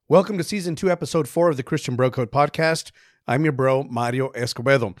Welcome to Season 2, Episode 4 of the Christian Bro Code Podcast. I'm your bro, Mario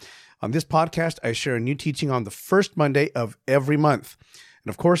Escobedo. On this podcast, I share a new teaching on the first Monday of every month. And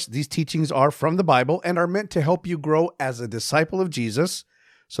of course, these teachings are from the Bible and are meant to help you grow as a disciple of Jesus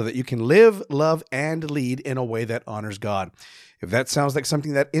so that you can live, love, and lead in a way that honors God. If that sounds like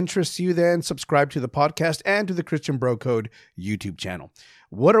something that interests you, then subscribe to the podcast and to the Christian Bro Code YouTube channel.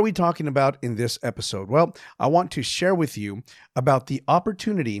 What are we talking about in this episode? Well, I want to share with you about the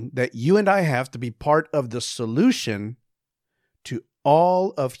opportunity that you and I have to be part of the solution to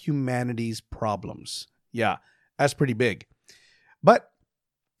all of humanity's problems. Yeah, that's pretty big. But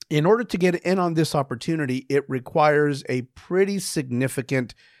in order to get in on this opportunity, it requires a pretty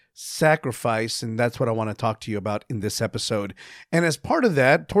significant sacrifice, and that's what I want to talk to you about in this episode. And as part of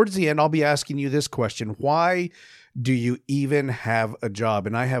that, towards the end, I'll be asking you this question: why do you even have a job?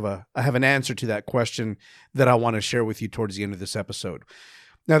 And I have an answer to that question that I want to share with you towards the end of this episode.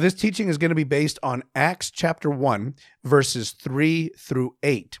 Now, this teaching is going to be based on Acts chapter 1, verses 3 through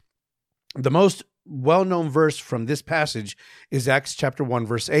 8. The most well-known verse from this passage is Acts chapter 1,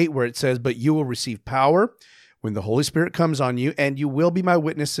 verse 8, where it says, "But you will receive power when the Holy Spirit comes on you, and you will be my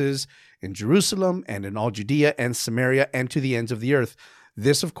witnesses in Jerusalem and in all Judea and Samaria and to the ends of the earth."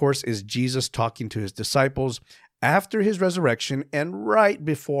 This, of course, is Jesus talking to his disciples after his resurrection and right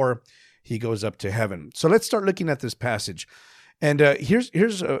before he goes up to heaven. So let's start looking at this passage. And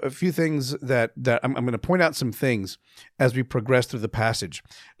here's a few things that I'm going to point out some things as we progress through the passage.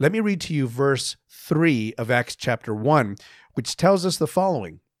 Let me read to you verse 3 of Acts chapter 1, which tells us the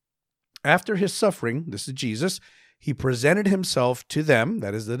following. After his suffering, this is Jesus, he presented himself to them,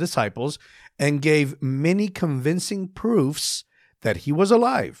 that is the disciples, and gave many convincing proofs that he was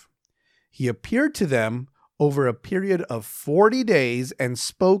alive. He appeared to them over a period of 40 days and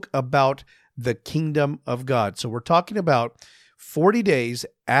spoke about the kingdom of God. So we're talking about 40 days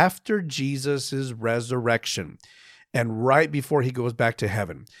after Jesus' resurrection and right before he goes back to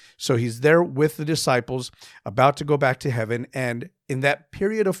heaven. So he's there with the disciples, about to go back to heaven. And in that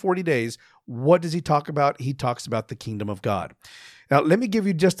period of 40 days, what does he talk about? He talks about the kingdom of God. Now, let me give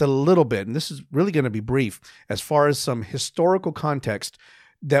you just a little bit, and this is really going to be brief, as far as some historical context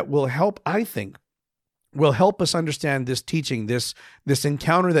that will help, I think, will help us understand this teaching, this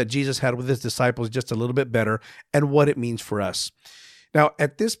encounter that Jesus had with his disciples just a little bit better and what it means for us. Now,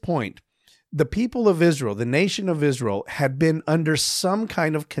 at this point, the people of Israel, the nation of Israel, had been under some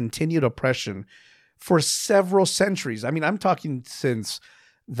kind of continued oppression for several centuries. I mean, I'm talking since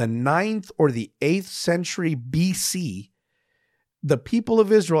the 9th or the 8th century BC. The people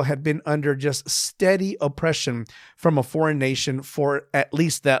of Israel had been under just steady oppression from a foreign nation for at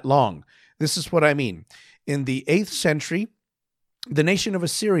least that long. This is what I mean. In the 8th century, the nation of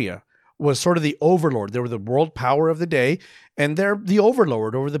Assyria was sort of the overlord. They were the world power of the day, and they're the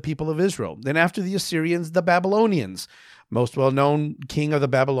overlord over the people of Israel. Then after the Assyrians, the Babylonians. Most well-known king of the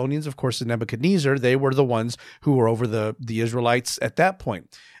Babylonians, of course, is Nebuchadnezzar. They were the ones who were over the Israelites at that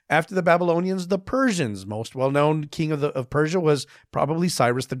point. After the Babylonians, the Persians. Most well-known king of Persia was probably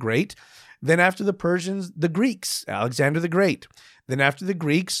Cyrus the Great. Then after the Persians, the Greeks, Alexander the Great. Then after the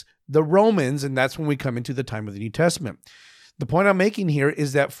Greeks, the Romans, and that's when we come into the time of the New Testament. The point I'm making here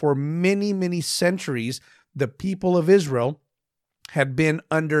is that for many, many centuries, the people of Israel had been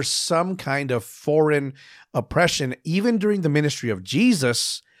under some kind of foreign oppression. Even during the ministry of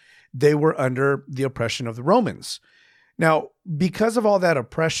Jesus, they were under the oppression of the Romans. Now, because of all that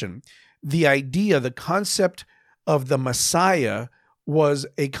oppression, the idea, the concept of the Messiah was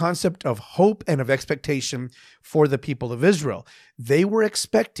a concept of hope and of expectation for the people of Israel. They were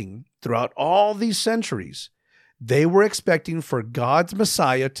expecting, throughout all these centuries, they were expecting for God's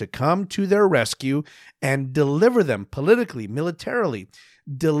Messiah to come to their rescue and deliver them politically, militarily,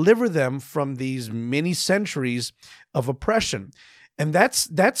 deliver them from these many centuries of oppression. And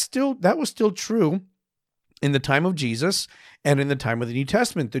that was still true in the time of Jesus and in the time of the New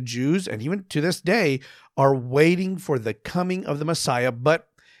Testament. The Jews, and even to this day, are waiting for the coming of the Messiah, but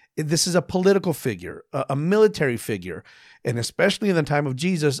this is a political figure, a military figure, and especially in the time of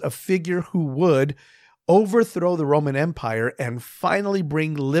Jesus, a figure who would overthrow the Roman Empire and finally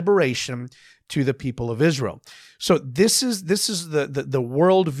bring liberation to the people of Israel. So this is the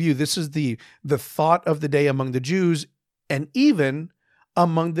worldview. This is the thought of the day among the Jews and even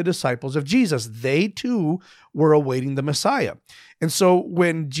among the disciples of Jesus. They too were awaiting the Messiah. And so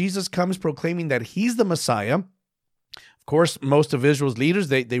when Jesus comes proclaiming that he's the Messiah, of course, most of Israel's leaders,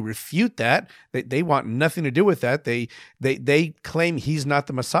 they refute that. They want nothing to do with that. They claim he's not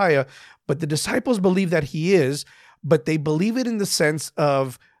the Messiah, but the disciples believe that he is, but they believe it in the sense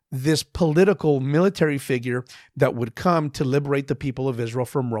of this political military figure that would come to liberate the people of Israel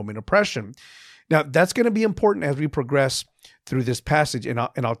from Roman oppression. Now, that's going to be important as we progress through this passage, and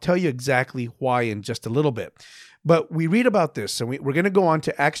I'll tell you exactly why in just a little bit. But we read about this, and we're going to go on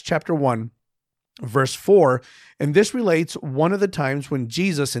to Acts chapter 1, verse 4, and this relates one of the times when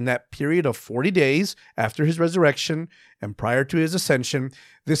Jesus, in that period of 40 days after his resurrection and prior to his ascension,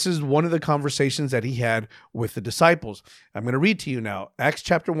 this is one of the conversations that he had with the disciples. I'm going to read to you now, Acts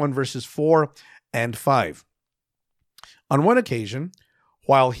chapter 1, verses 4 and 5. On one occasion,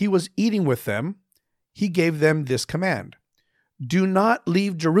 while he was eating with them, he gave them this command: "Do not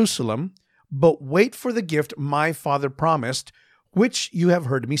leave Jerusalem, but wait for the gift my Father promised, which you have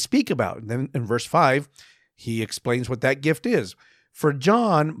heard me speak about." And then in verse 5, he explains what that gift is. "For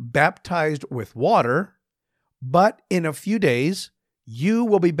John baptized with water, but in a few days you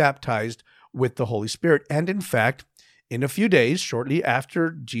will be baptized with the Holy Spirit." And in fact, in a few days, shortly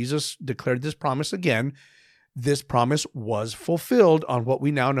after Jesus declared this promise again, this promise was fulfilled on what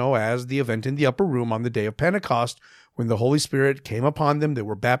we now know as the event in the upper room on the day of Pentecost, when the Holy Spirit came upon them, they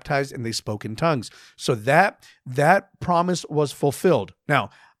were baptized, and they spoke in tongues. So that promise was fulfilled. Now,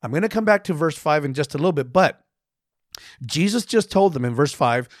 I'm going to come back to verse 5 in just a little bit, but Jesus just told them in verse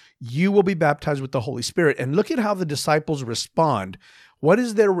 5, you will be baptized with the Holy Spirit. And look at how the disciples respond. What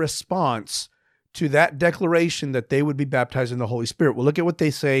is their response to that declaration that they would be baptized in the Holy Spirit? Well, look at what they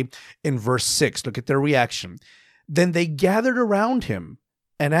say in verse 6. Look at their reaction. "Then they gathered around him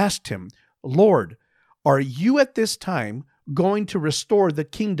and asked him, 'Lord, are you at this time going to restore the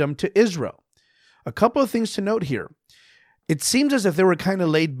kingdom to Israel?'" A couple of things to note here. It seems as if they were kind of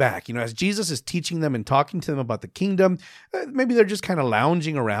laid back. As Jesus is teaching them and talking to them about the kingdom, maybe they're just kind of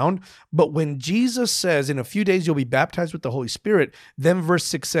lounging around. But when Jesus says, "In a few days you'll be baptized with the Holy Spirit," then verse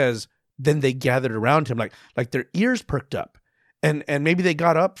 6 says, "Then they gathered around him," like their ears perked up. And maybe they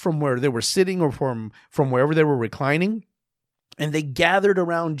got up from where they were sitting or from wherever they were reclining, and they gathered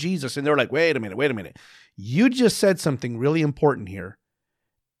around Jesus. And they're like, wait a minute. You just said something really important here.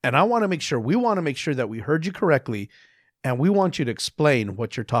 And we want to make sure that we heard you correctly, and we want you to explain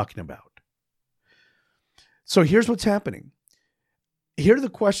what you're talking about. So here's what's happening. Here are the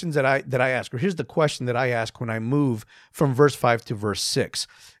questions that I ask, or here's the question that I ask when I move from verse 5 to verse 6.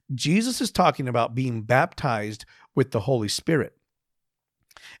 Jesus is talking about being baptized with the Holy Spirit.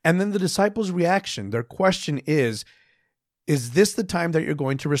 And then the disciples' reaction, their question is this the time that you're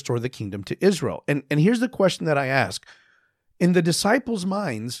going to restore the kingdom to Israel? And here's the question that I ask. In the disciples'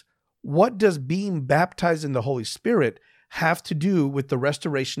 minds, what does being baptized in the Holy Spirit have to do with the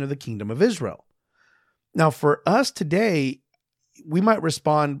restoration of the kingdom of Israel? Now, for us today, we might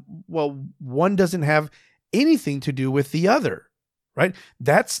respond, well, one doesn't have anything to do with the other, right?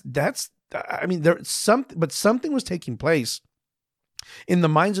 Something was taking place in the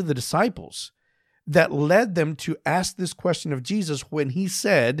minds of the disciples that led them to ask this question of Jesus when he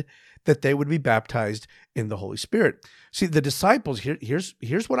said that they would be baptized in the Holy Spirit. See, the disciples,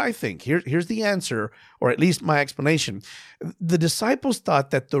 here's what I think. Here's the answer, or at least my explanation. The disciples thought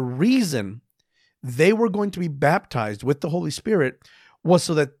that the reason they were going to be baptized with the Holy Spirit was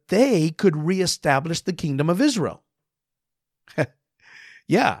so that they could reestablish the kingdom of Israel.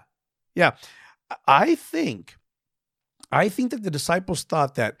 Yeah. I think that the disciples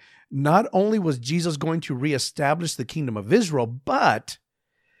thought that not only was Jesus going to reestablish the kingdom of Israel, but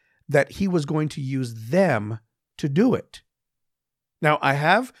that he was going to use them to do it. Now, I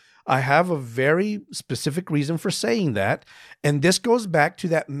have a very specific reason for saying that, and this goes back to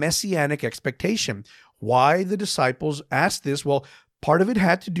that messianic expectation. Why the disciples asked this? Well, part of it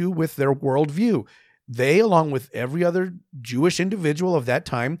had to do with their worldview. They, along with every other Jewish individual of that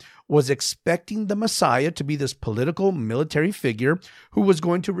time, was expecting the Messiah to be this political military figure who was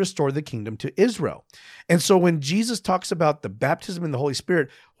going to restore the kingdom to Israel. And so when Jesus talks about the baptism in the Holy Spirit,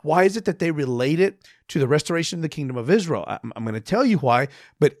 why is it that they relate it to the restoration of the kingdom of Israel? I'm going to tell you why,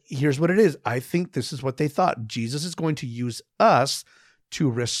 but here's what it is. I think this is what they thought. Jesus is going to use us to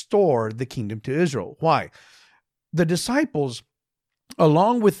restore the kingdom to Israel. Why? The disciples,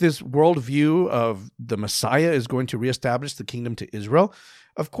 along with this worldview of the Messiah is going to reestablish the kingdom to Israel,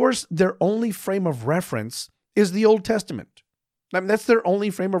 of course, their only frame of reference is the Old Testament. I mean, that's their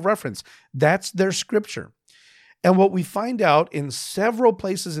only frame of reference. That's their scripture. And what we find out in several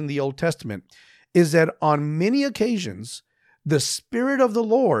places in the Old Testament is that on many occasions, the Spirit of the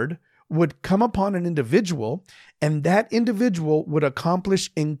Lord would come upon an individual, and that individual would accomplish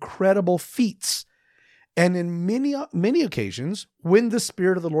incredible feats. And in many occasions, when the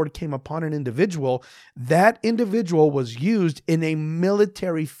Spirit of the Lord came upon an individual, that individual was used in a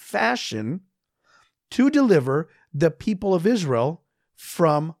military fashion to deliver the people of Israel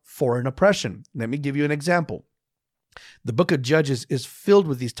from foreign oppression. Let me give you an example. The book of Judges is filled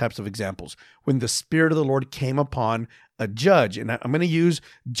with these types of examples when the Spirit of the Lord came upon a judge. And I'm going to use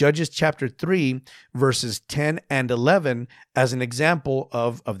Judges chapter 3, verses 10 and 11 as an example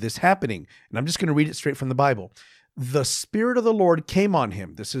of this happening. And I'm just going to read it straight from the Bible. The Spirit of the Lord came on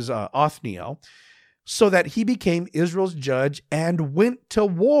him. This is Othniel, so that he became Israel's judge and went to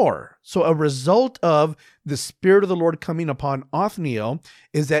war. So a result of the Spirit of the Lord coming upon Othniel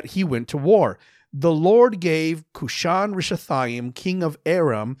is that he went to war. The Lord gave Cushan-Rishathaim, king of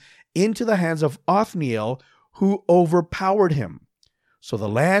Aram, into the hands of Othniel, who overpowered him. So the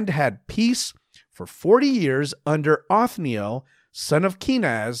land had peace for 40 years under Othniel, son of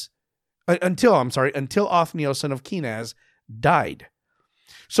Kenaz, until Othniel, son of Kenaz, died.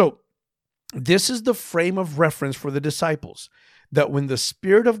 So this is the frame of reference for the disciples, that when the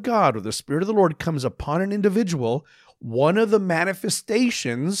Spirit of God or the Spirit of the Lord comes upon an individual, one of the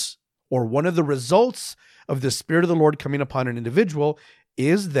manifestations or one of the results of the Spirit of the Lord coming upon an individual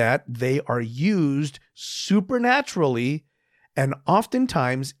is that they are used supernaturally and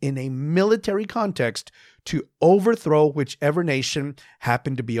oftentimes in a military context to overthrow whichever nation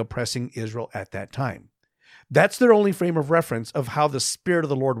happened to be oppressing Israel at that time. That's their only frame of reference of how the Spirit of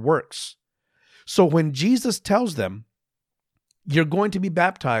the Lord works. So when Jesus tells them, you're going to be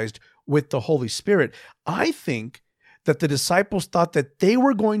baptized with the Holy Spirit, I think that the disciples thought that they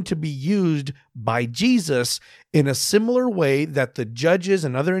were going to be used by Jesus in a similar way that the judges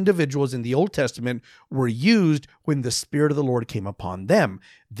and other individuals in the Old Testament were used when the Spirit of the Lord came upon them.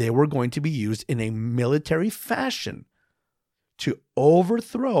 They were going to be used in a military fashion to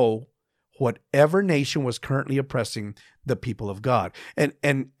overthrow whatever nation was currently oppressing the people of God. And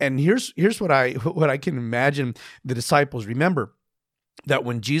here's what I can imagine the disciples remember. That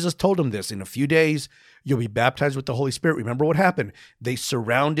when Jesus told them this, in a few days, you'll be baptized with the Holy Spirit. Remember what happened? They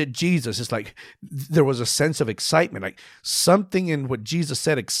surrounded Jesus. It's like there was a sense of excitement, like something in what Jesus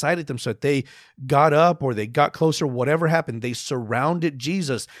said excited them so that they got up or they got closer, whatever happened. They surrounded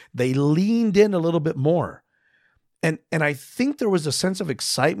Jesus. They leaned in a little bit more. And I think there was a sense of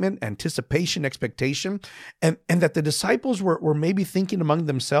excitement, anticipation, expectation, and that the disciples were maybe thinking among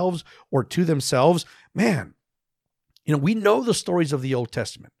themselves or to themselves, man, we know the stories of the Old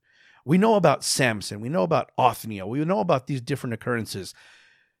Testament. We know about Samson. We know about Othniel. We know about these different occurrences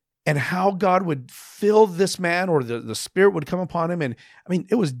and how God would fill this man or the Spirit would come upon him. And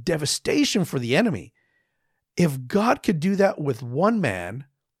it was devastation for the enemy. If God could do that with one man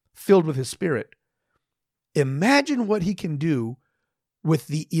filled with his Spirit, imagine what he can do with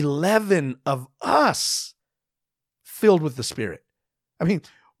the 11 of us filled with the Spirit.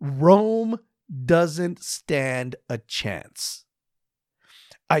 Rome doesn't stand a chance.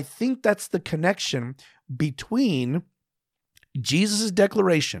 I think that's the connection between Jesus'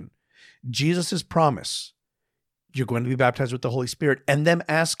 declaration, Jesus' promise, you're going to be baptized with the Holy Spirit, and them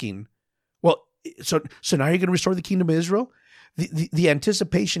asking, well, so now you're going to restore the kingdom of Israel? The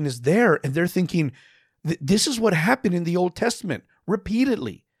anticipation is there, and they're thinking, this is what happened in the Old Testament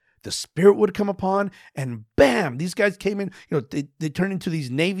repeatedly. The Spirit would come upon, and bam, these guys came in, they turned into these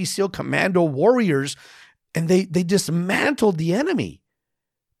Navy SEAL commando warriors, and they dismantled the enemy.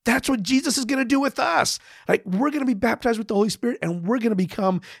 That's what Jesus is going to do with us. Like, we're going to be baptized with the Holy Spirit, and we're going to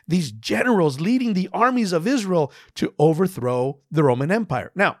become these generals leading the armies of Israel to overthrow the Roman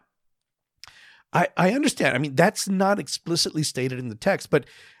Empire. Now, I understand. That's not explicitly stated in the text, but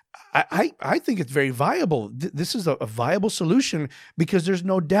I think it's very viable. This is a viable solution because there's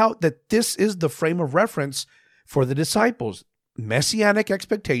no doubt that this is the frame of reference for the disciples. Messianic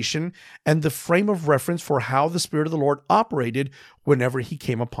expectation and the frame of reference for how the Spirit of the Lord operated whenever he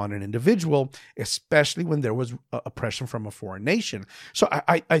came upon an individual, especially when there was oppression from a foreign nation. So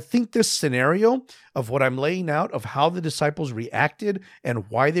I think this scenario of what I'm laying out of how the disciples reacted and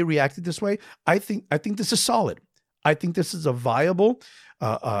why they reacted this way, I think this is solid. I think this is a viable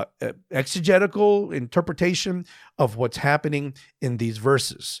exegetical interpretation of what's happening in these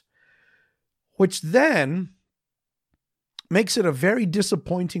verses, which then makes it a very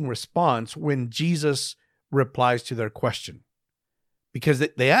disappointing response when Jesus replies to their question. Because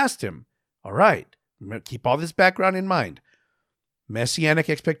they asked him, all right, keep all this background in mind. Messianic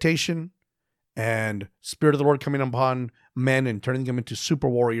expectation and Spirit of the Lord coming upon men and turning them into super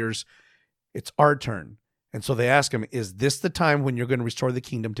warriors. It's our turn. And so they ask him, is this the time when you're going to restore the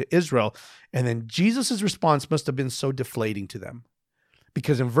kingdom to Israel? And then Jesus' response must have been so deflating to them.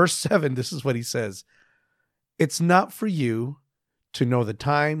 Because in verse 7, this is what he says. It's not for you to know the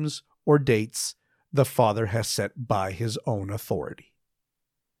times or dates the Father has set by his own authority.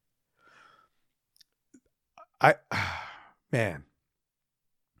 Man,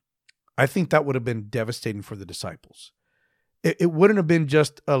 I think that would have been devastating for the disciples. It wouldn't have been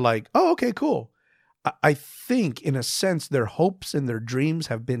just a like, oh, okay, cool. I think in a sense, their hopes and their dreams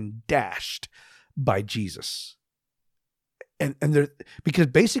have been dashed by Jesus. And they're, because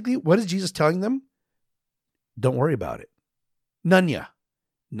basically, what is Jesus telling them? Don't worry about it. None ya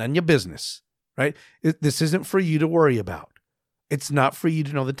business, right? This isn't for you to worry about. It's not for you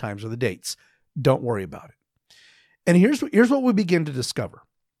to know the times or the dates. Don't worry about it. And here's what we begin to discover.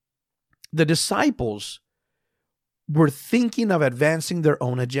 The disciples were thinking of advancing their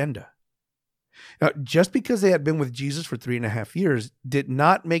own agenda. Now, just because they had been with Jesus for 3.5 years did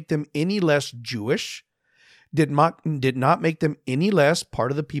not make them any less Jewish, did not make them any less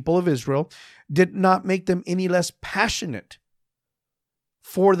part of the people of Israel, did not make them any less passionate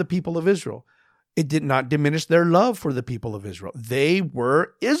for the people of Israel. It did not diminish their love for the people of Israel. They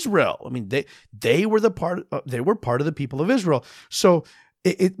were Israel. I mean, they were part of the people of Israel. So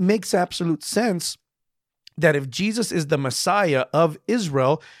it makes absolute sense that if Jesus is the Messiah of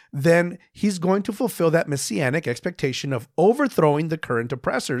Israel, then he's going to fulfill that messianic expectation of overthrowing the current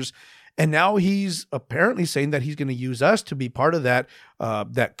oppressors. And now he's apparently saying that he's going to use us to be part of that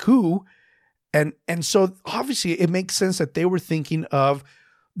coup. And so obviously it makes sense that they were thinking of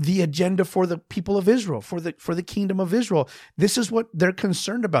the agenda for the people of Israel, for the kingdom of Israel. This is what they're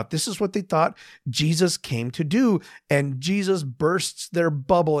concerned about. This is what they thought Jesus came to do. And Jesus bursts their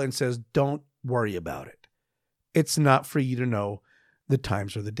bubble and says, don't worry about it. It's not for you to know the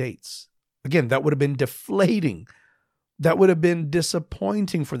times or the dates. Again, that would have been deflating. That would have been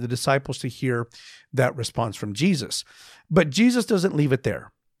disappointing for the disciples to hear that response from Jesus. But Jesus doesn't leave it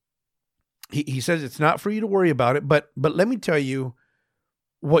there. He says it's not for you to worry about it, but let me tell you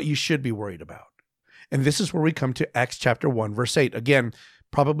what you should be worried about. And this is where we come to Acts chapter 1, verse 8. Again,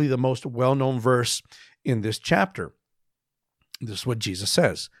 probably the most well-known verse in this chapter. This is what Jesus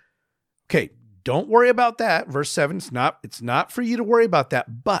says. Okay, don't worry about that. Verse 7, it's not for you to worry about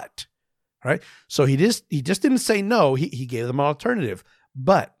that, but, all right? So he just didn't say no. He gave them an alternative.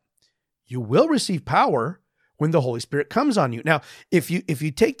 But you will receive power when the Holy Spirit comes on you. Now, if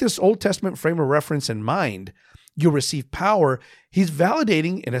you take this Old Testament frame of reference in mind, you'll receive power. He's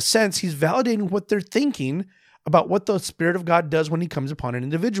validating, in a sense, what they're thinking about what the Spirit of God does when he comes upon an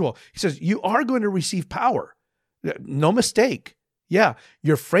individual. He says, you are going to receive power. No mistake. Yeah,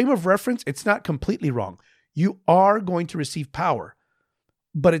 your frame of reference, it's not completely wrong. You are going to receive power,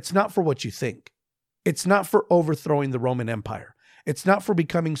 but it's not for what you think. It's not for overthrowing the Roman Empire. It's not for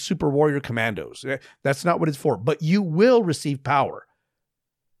becoming super warrior commandos. That's not what it's for, but you will receive power.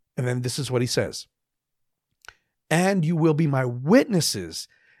 And then this is what he says. And you will be my witnesses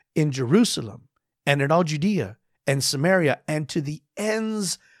in Jerusalem and in all Judea and Samaria and to the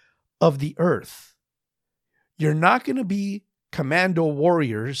ends of the earth. You're not going to be commando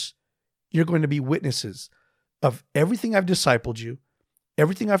warriors. You're going to be witnesses of everything I've discipled you,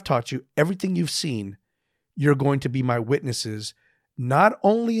 everything I've taught you, everything you've seen. You're going to be my witnesses, not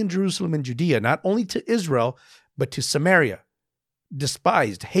only in Jerusalem and Judea, not only to Israel, but to Samaria,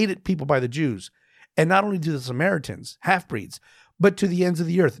 despised, hated people by the Jews. And not only to the Samaritans, half-breeds, but to the ends of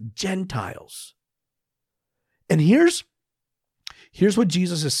the earth, Gentiles. And here's what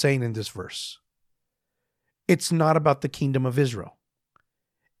Jesus is saying in this verse. It's not about the kingdom of Israel.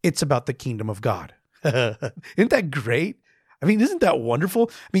 It's about the kingdom of God. Isn't that great? I mean, isn't that wonderful?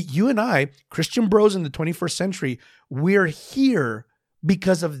 I mean, you and I, Christian bros in the 21st century, we're here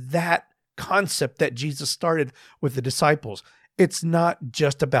because of that concept that Jesus started with the disciples. It's not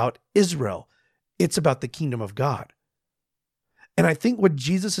just about Israel. It's about the kingdom of God. And I think what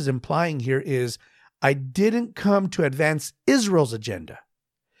Jesus is implying here is, I didn't come to advance Israel's agenda.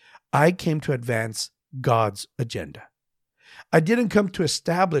 I came to advance God's agenda. I didn't come to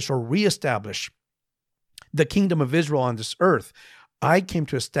establish or reestablish the kingdom of Israel on this earth. I came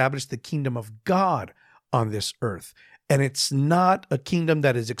to establish the kingdom of God on this earth. And it's not a kingdom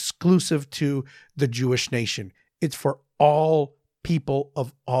that is exclusive to the Jewish nation. It's for all people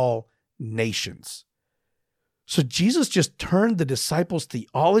of all nations. So Jesus just turned the disciples'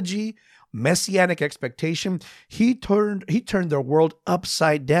 theology, messianic expectation, he turned their world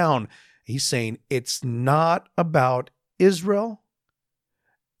upside down. He's saying it's not about Israel,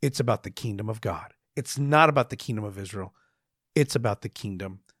 it's about the kingdom of God. It's not about the kingdom of Israel, it's about the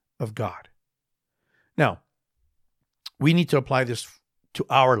kingdom of God. Now, we need to apply this to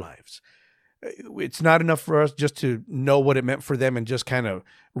our lives. It's not enough for us just to know what it meant for them and just kind of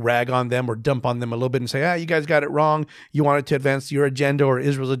rag on them or dump on them a little bit and say, you guys got it wrong. You wanted to advance your agenda or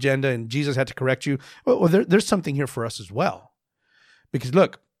Israel's agenda and Jesus had to correct you. Well, there's something here for us as well. Because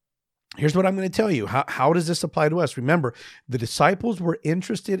look, here's what I'm going to tell you. How does this apply to us? Remember, the disciples were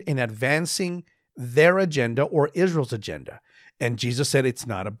interested in advancing their agenda or Israel's agenda. And Jesus said it's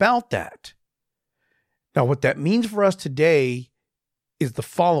not about that. Now, what that means for us today is the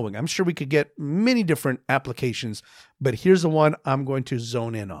following. I'm sure we could get many different applications, but here's the one I'm going to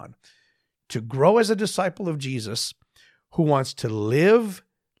zone in on. To grow as a disciple of Jesus who wants to live,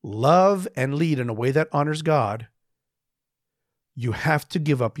 love, and lead in a way that honors God, you have to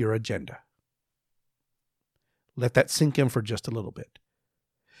give up your agenda. Let that sink in for just a little bit.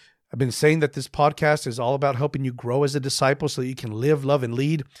 I've been saying that this podcast is all about helping you grow as a disciple so that you can live, love, and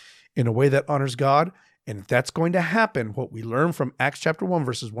lead in a way that honors God. And if that's going to happen, what we learn from Acts chapter 1,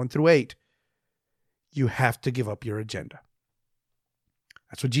 verses 1 through 8, you have to give up your agenda.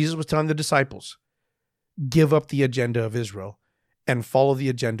 That's what Jesus was telling the disciples. Give up the agenda of Israel and follow the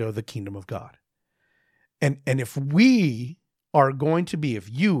agenda of the kingdom of God. And if we are going to be, if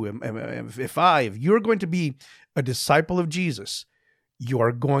you're going to be a disciple of Jesus, you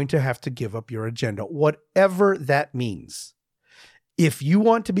are going to have to give up your agenda, whatever that means. If you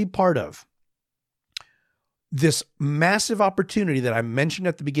want to be part of this massive opportunity that I mentioned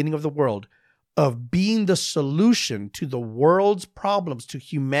at the beginning of the world of being the solution to the world's problems, to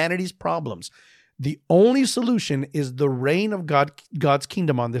humanity's problems, the only solution is the reign of God's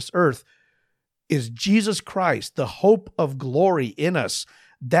kingdom on this earth, is Jesus Christ, the hope of glory in us.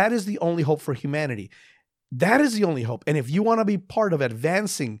 That is the only hope for humanity. That is the only hope. And if you want to be part of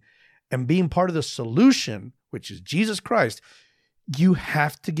advancing and being part of the solution, which is Jesus Christ, you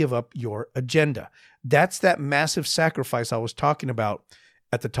have to give up your agenda. That's that massive sacrifice I was talking about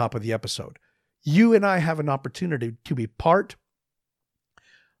at the top of the episode. You and I have an opportunity to be part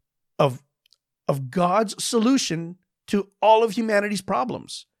of God's solution to all of humanity's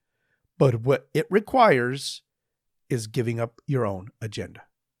problems. But what it requires is giving up your own agenda.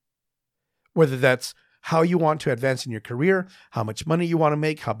 Whether that's how you want to advance in your career, how much money you want to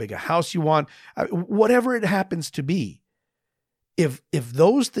make, how big a house you want, whatever it happens to be. If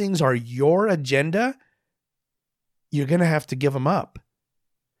those things are your agenda, you're going to have to give them up.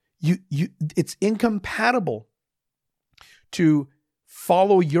 It's incompatible to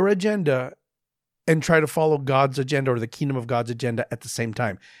follow your agenda and try to follow God's agenda or the kingdom of God's agenda at the same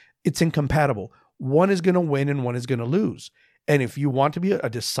time. It's incompatible. One is going to win and one is going to lose. And if you want to be a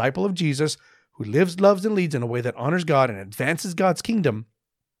disciple of Jesus who lives, loves, and leads in a way that honors God and advances God's kingdom,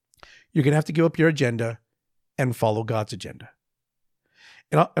 you're going to have to give up your agenda and follow God's agenda.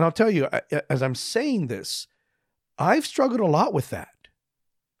 And I'll tell you, as I'm saying this, I've struggled a lot with that.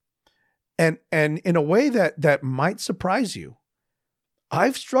 And in a way that might surprise you,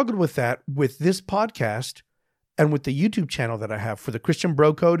 I've struggled with that with this podcast and with the YouTube channel that I have for the Christian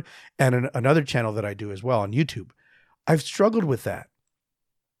Bro Code and another channel that I do as well on YouTube. I've struggled with that.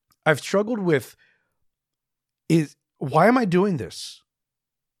 I've struggled with why am I doing this?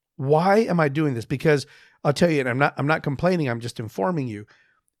 Why am I doing this? Because I'll tell you, and I'm not complaining, I'm just informing you.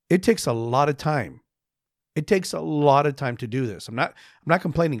 It takes a lot of time. It takes a lot of time to do this. I'm not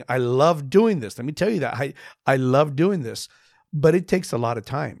complaining. I love doing this. Let me tell you that. I love doing this, but it takes a lot of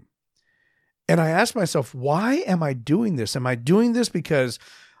time. And I ask myself, why am I doing this? Am I doing this because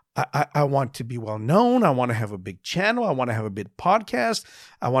I want to be well known? I want to have a big channel. I want to have a big podcast.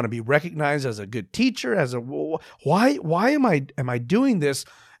 I want to be recognized as a good teacher. Why am I doing this?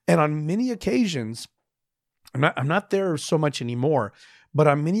 And on many occasions, I'm not there so much anymore, but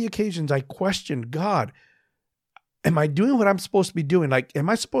on many occasions I questioned God. Am I doing what I'm supposed to be doing? Like, am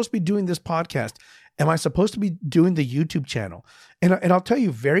I supposed to be doing this podcast? Am I supposed to be doing the YouTube channel? And I'll tell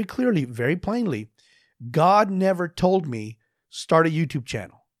you very clearly, very plainly, God never told me start a YouTube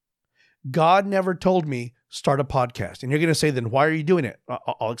channel. God never told me start a podcast. And you're going to say, then why are you doing it?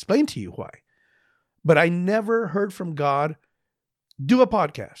 I'll explain to you why. But I never heard from God, do a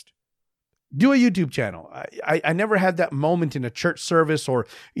podcast, do a YouTube channel. I never had that moment in a church service or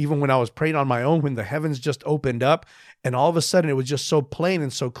even when I was praying on my own when the heavens just opened up and all of a sudden it was just so plain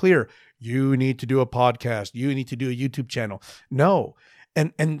and so clear. You need to do a podcast. You need to do a YouTube channel. No.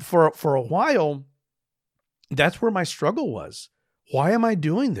 And for a while, that's where my struggle was. Why am I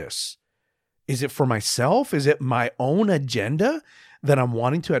doing this? Is it for myself? Is it my own agenda that I'm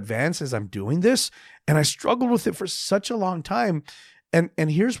wanting to advance as I'm doing this? And I struggled with it for such a long time. And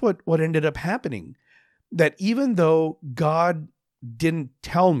here's what ended up happening. That even though God didn't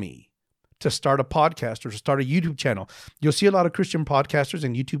tell me to start a podcast or to start a YouTube channel, you'll see a lot of Christian podcasters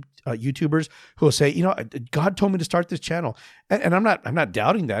and YouTubers who will say, God told me to start this channel. And I'm not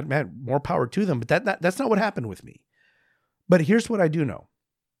doubting that, man, more power to them, but that's not what happened with me. But here's what I do know.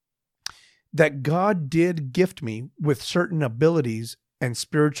 That God did gift me with certain abilities and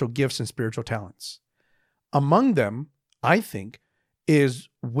spiritual gifts and spiritual talents. Among them, I think, is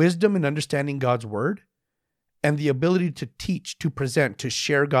wisdom in understanding God's word and the ability to teach, to present, to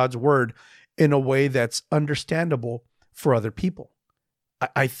share God's word in a way that's understandable for other people.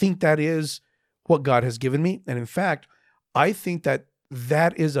 I think that is what God has given me. And in fact, I think that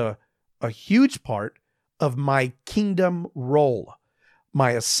that is a huge part of my kingdom role,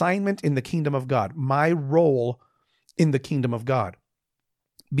 my assignment in the kingdom of God, my role in the kingdom of God.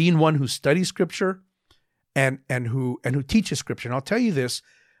 Being one who studies scripture and who teaches scripture. And I'll tell you this,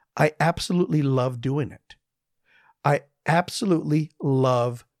 I absolutely love doing it. I absolutely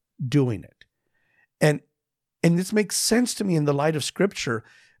love doing it. And this makes sense to me in the light of scripture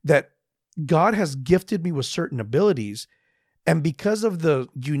that God has gifted me with certain abilities. And because of the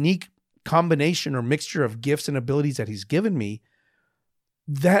unique combination or mixture of gifts and abilities that he's given me,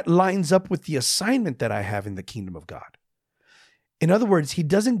 that lines up with the assignment that I have in the kingdom of God. In other words, he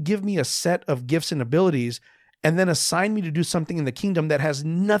doesn't give me a set of gifts and abilities and then assign me to do something in the kingdom that has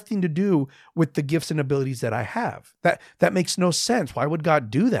nothing to do with the gifts and abilities that I have. That makes no sense. Why would God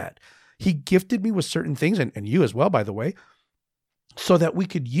do that? He gifted me with certain things, and you as well, by the way, so that we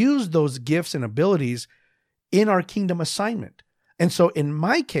could use those gifts and abilities in our kingdom assignment. And so in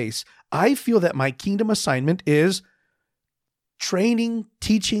my case, I feel that my kingdom assignment is training,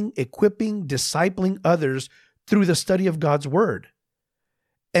 teaching, equipping, discipling others through the study of God's word.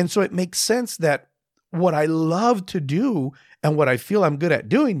 And so it makes sense that what I love to do and what I feel I'm good at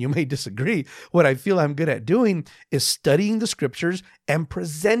doing, you may disagree, what I feel I'm good at doing is studying the scriptures and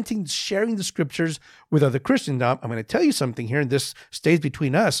presenting, sharing the scriptures with other Christians. Now, I'm going to tell you something here, and this stays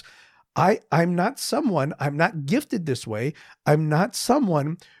between us. I'm not gifted this way. I'm not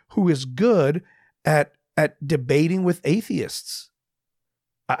someone who is good at debating with atheists.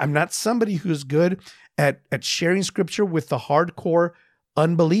 I'm not somebody who's good at sharing scripture with the hardcore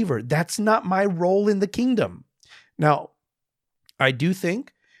unbeliever. That's not my role in the kingdom. Now, I do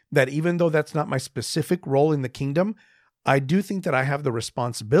think that even though that's not my specific role in the kingdom, I do think that I have the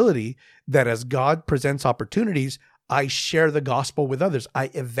responsibility that as God presents opportunities, I share the gospel with others.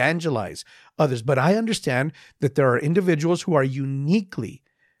 I evangelize others. But I understand that there are individuals who are uniquely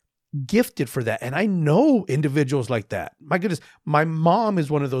gifted for that. And I know individuals like that. My goodness, my mom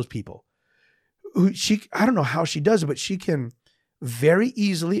is one of those people who I don't know how she does it, but she can very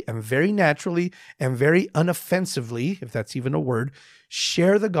easily and very naturally and very unoffensively, if that's even a word,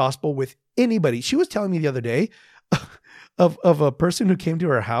 share the gospel with anybody. She was telling me the other day of a person who came to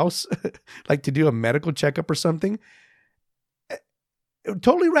her house, like to do a medical checkup or something,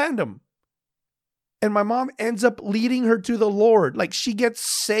 totally random. And my mom ends up leading her to the Lord. Like she gets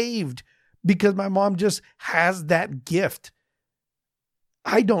saved because my mom just has that gift.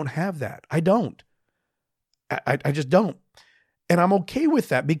 I don't have that. I don't. I just don't. And I'm okay with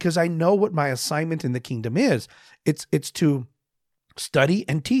that because I know what my assignment in the kingdom is. It's to study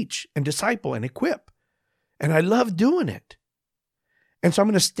and teach and disciple and equip. And I love doing it. And so I'm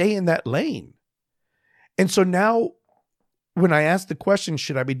going to stay in that lane. And so now when I ask the question,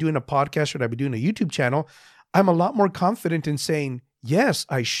 should I be doing a podcast? Should I be doing a YouTube channel? I'm a lot more confident in saying, yes,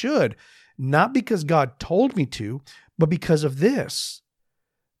 I should. Not because God told me to, but because of this.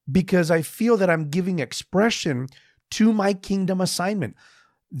 Because I feel that I'm giving expression to my kingdom assignment.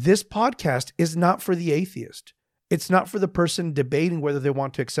 This podcast is not for the atheist. It's not for the person debating whether they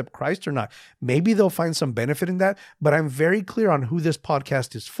want to accept Christ or not. Maybe they'll find some benefit in that, but I'm very clear on who this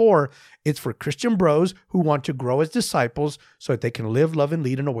podcast is for. It's for Christian bros who want to grow as disciples so that they can live, love, and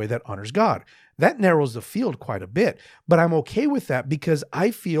lead in a way that honors God. That narrows the field quite a bit, but I'm okay with that because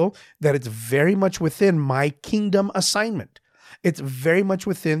I feel that it's very much within my kingdom assignment. It's very much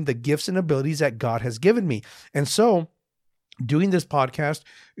within the gifts and abilities that God has given me. And so doing this podcast,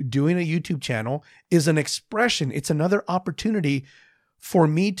 doing a YouTube channel is an expression. It's another opportunity for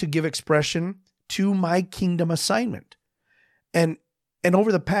me to give expression to my kingdom assignment. And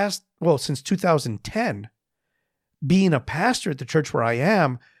over the past, since 2010, being a pastor at the church where I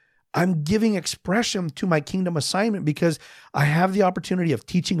am, I'm giving expression to my kingdom assignment because I have the opportunity of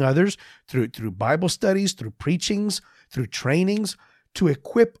teaching others through Bible studies, through preachings, through trainings, to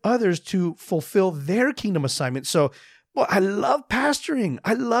equip others to fulfill their kingdom assignment. So, I love pastoring.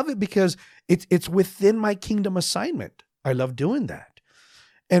 I love it because it's within my kingdom assignment. I love doing that.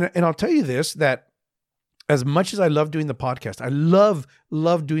 And I'll tell you this, that as much as I love doing the podcast, I love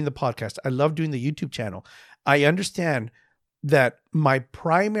doing the podcast. I love doing the YouTube channel. I understand that my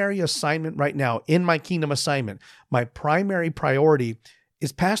primary assignment right now in my kingdom assignment, my primary priority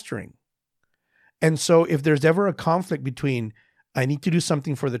is pastoring. And so if there's ever a conflict between I need to do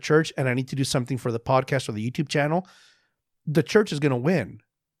something for the church and I need to do something for the podcast or the YouTube channel, the church is going to win.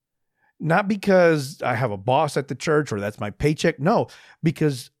 Not because I have a boss at the church or that's my paycheck. No,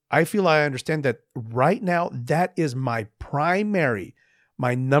 because I feel I understand that right now, that is my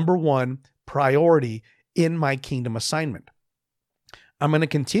number one priority in my kingdom assignment. I'm going to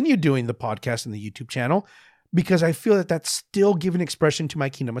continue doing the podcast and the YouTube channel because I feel that that's still giving expression to my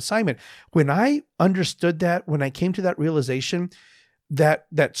kingdom assignment. When I understood that, when I came to that realization,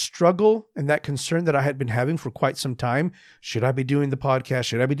 that struggle and that concern that I had been having for quite some time, should I be doing the podcast?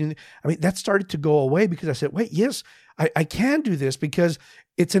 Should I be doing that started to go away because I said, wait, yes, I can do this because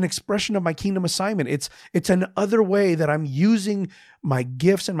it's an expression of my kingdom assignment. It's an other way that I'm using my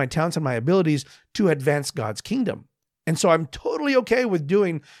gifts and my talents and my abilities to advance God's kingdom. And so I'm totally okay with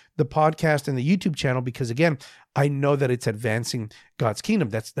doing the podcast and the YouTube channel because, again, I know that it's advancing God's kingdom.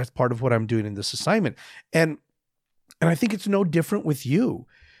 That's part of what I'm doing in this assignment. And I think it's no different with you,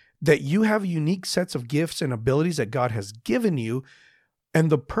 that you have unique sets of gifts and abilities that God has given you.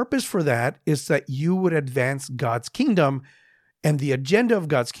 And the purpose for that is that you would advance God's kingdom and the agenda of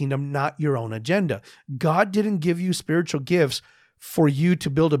God's kingdom, not your own agenda. God didn't give you spiritual gifts for you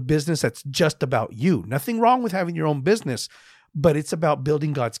to build a business that's just about you. Nothing wrong with having your own business, but it's about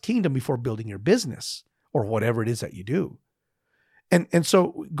building God's kingdom before building your business or whatever it is that you do. And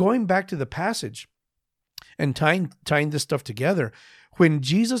so going back to the passage and tying this stuff together, when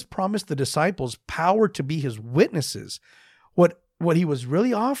Jesus promised the disciples power to be his witnesses, what he was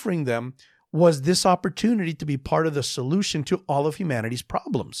really offering them was this opportunity to be part of the solution to all of humanity's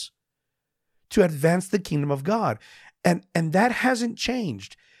problems, to advance the kingdom of God. And that hasn't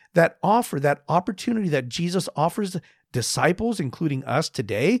changed. That offer, that opportunity that Jesus offers disciples, including us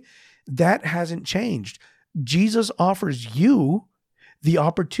today, that hasn't changed. Jesus offers you the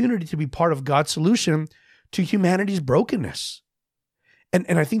opportunity to be part of God's solution to humanity's brokenness. And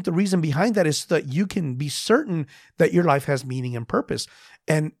I think the reason behind that is so that you can be certain that your life has meaning and purpose.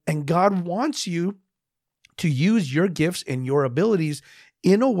 And God wants you to use your gifts and your abilities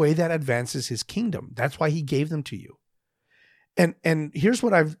in a way that advances his kingdom. That's why he gave them to you. And here's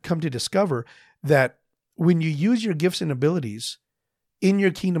what I've come to discover, that when you use your gifts and abilities in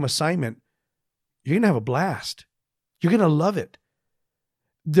your kingdom assignment, you're going to have a blast. You're going to love it.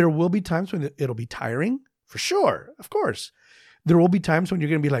 There will be times when it'll be tiring, for sure, of course. There will be times when you're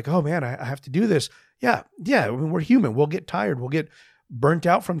going to be like, oh man, I have to do this. Yeah. I mean, we're human. We'll get tired. We'll get burnt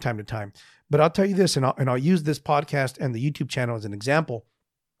out from time to time. But I'll tell you this, and I'll use this podcast and the YouTube channel as an example.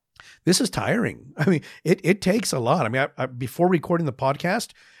 This is tiring. I mean, it takes a lot. I mean, I before recording the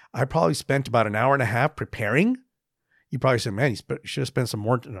podcast, I probably spent about an hour and a half preparing. You probably said, man, you should have spent some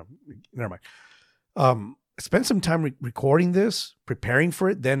more. No, never mind. Spend some time recording this, preparing for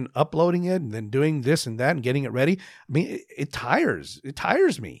it, then uploading it, and then doing this and that and getting it ready. I mean, it tires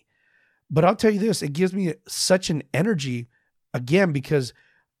me. But I'll tell you this, it gives me such an energy, again, because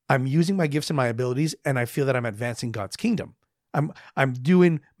I'm using my gifts and my abilities, and I feel that I'm advancing God's kingdom. I'm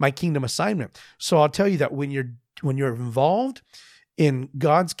doing my kingdom assignment. So I'll tell you that when you're involved in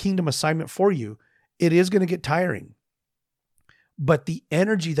God's kingdom assignment for you, it is going to get tiring. But the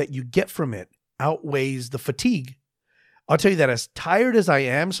energy that you get from it outweighs the fatigue. I'll tell you that as tired as I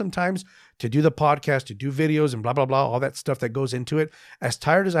am sometimes to do the podcast, to do videos and blah, blah, blah, all that stuff that goes into it, as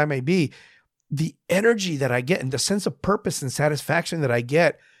tired as I may be, the energy that I get and the sense of purpose and satisfaction that I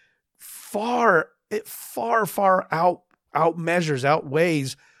get far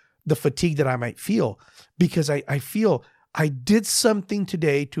outweighs the fatigue that I might feel, because I feel I did something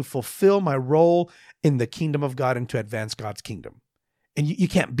today to fulfill my role in the kingdom of God and to advance God's kingdom. And you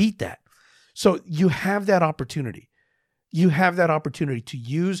can't beat that. So you have that opportunity. You have that opportunity to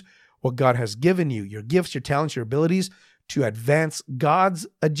use what God has given you, your gifts, your talents, your abilities, to advance God's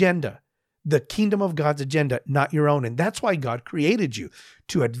agenda, the kingdom of God's agenda, not your own. And that's why God created you,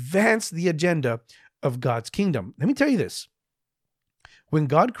 to advance the agenda of God's kingdom. Let me tell you this. When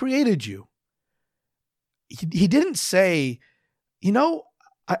God created you, he didn't say,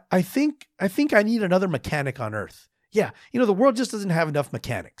 I think I need another mechanic on earth. Yeah, the world just doesn't have enough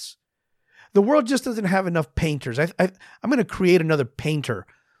mechanics. The world just doesn't have enough painters. I'm going to create another painter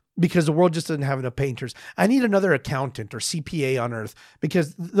because the world just doesn't have enough painters. I need another accountant or CPA on earth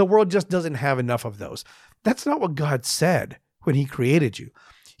because the world just doesn't have enough of those. That's not what God said when he created you.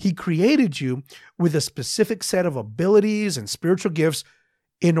 He created you with a specific set of abilities and spiritual gifts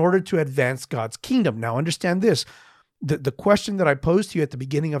in order to advance God's kingdom. Now, understand this. The question that I posed to you at the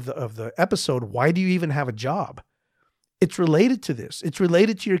beginning of the episode, why do you even have a job? It's related to this. It's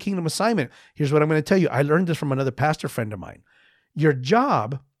related to your kingdom assignment. Here's what I'm going to tell you. I learned this from another pastor friend of mine. Your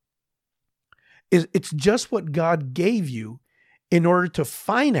job it's just what God gave you in order to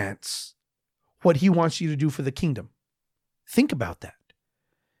finance what he wants you to do for the kingdom. Think about that.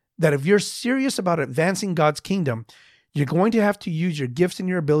 That if you're serious about advancing God's kingdom, you're going to have to use your gifts and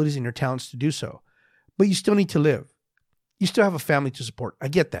your abilities and your talents to do so. But you still need to live. You still have a family to support. I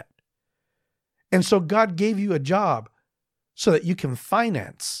get that. And so God gave you a job so that you can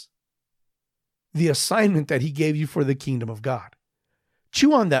finance the assignment that he gave you for the kingdom of God.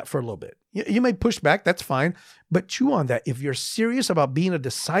 Chew on that for a little bit. You may push back, that's fine, but chew on that. If you're serious about being a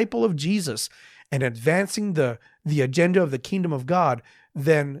disciple of Jesus and advancing the agenda of the kingdom of God,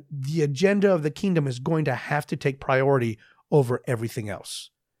 then the agenda of the kingdom is going to have to take priority over everything else.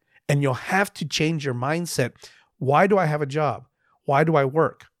 And you'll have to change your mindset. Why do I have a job? Why do I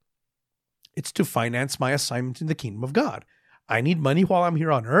work? It's to finance my assignment in the kingdom of God. I need money while I'm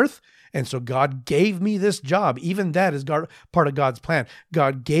here on earth. And so God gave me this job. Even that is part of God's plan.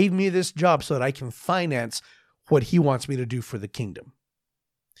 God gave me this job so that I can finance what he wants me to do for the kingdom.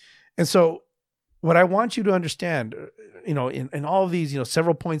 And so what I want you to understand, in all of these,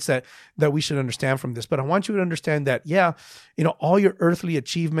 several points that we should understand from this, but I want you to understand that, all your earthly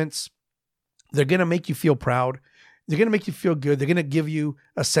achievements, they're going to make you feel proud. They're going to make you feel good. They're going to give you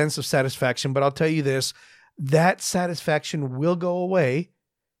a sense of satisfaction. But I'll tell you this, that satisfaction will go away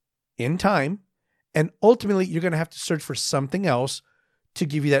in time. And ultimately, you're going to have to search for something else to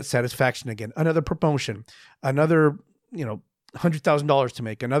give you that satisfaction again. Another promotion, another, $100,000 to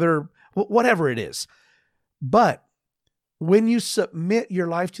make, another, whatever it is. But when you submit your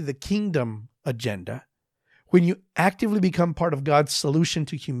life to the kingdom agenda, when you actively become part of God's solution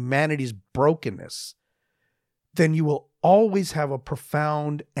to humanity's brokenness, then you will always have a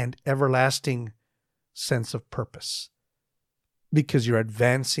profound and everlasting sense of purpose because you're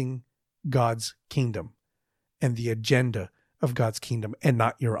advancing God's kingdom and the agenda of God's kingdom and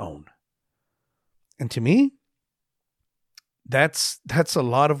not your own. And to me, that's a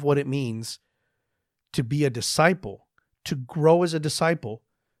lot of what it means to be a disciple, to grow as a disciple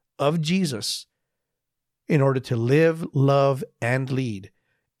of Jesus in order to live, love, and lead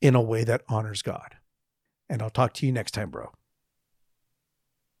in a way that honors God. And I'll talk to you next time, bro.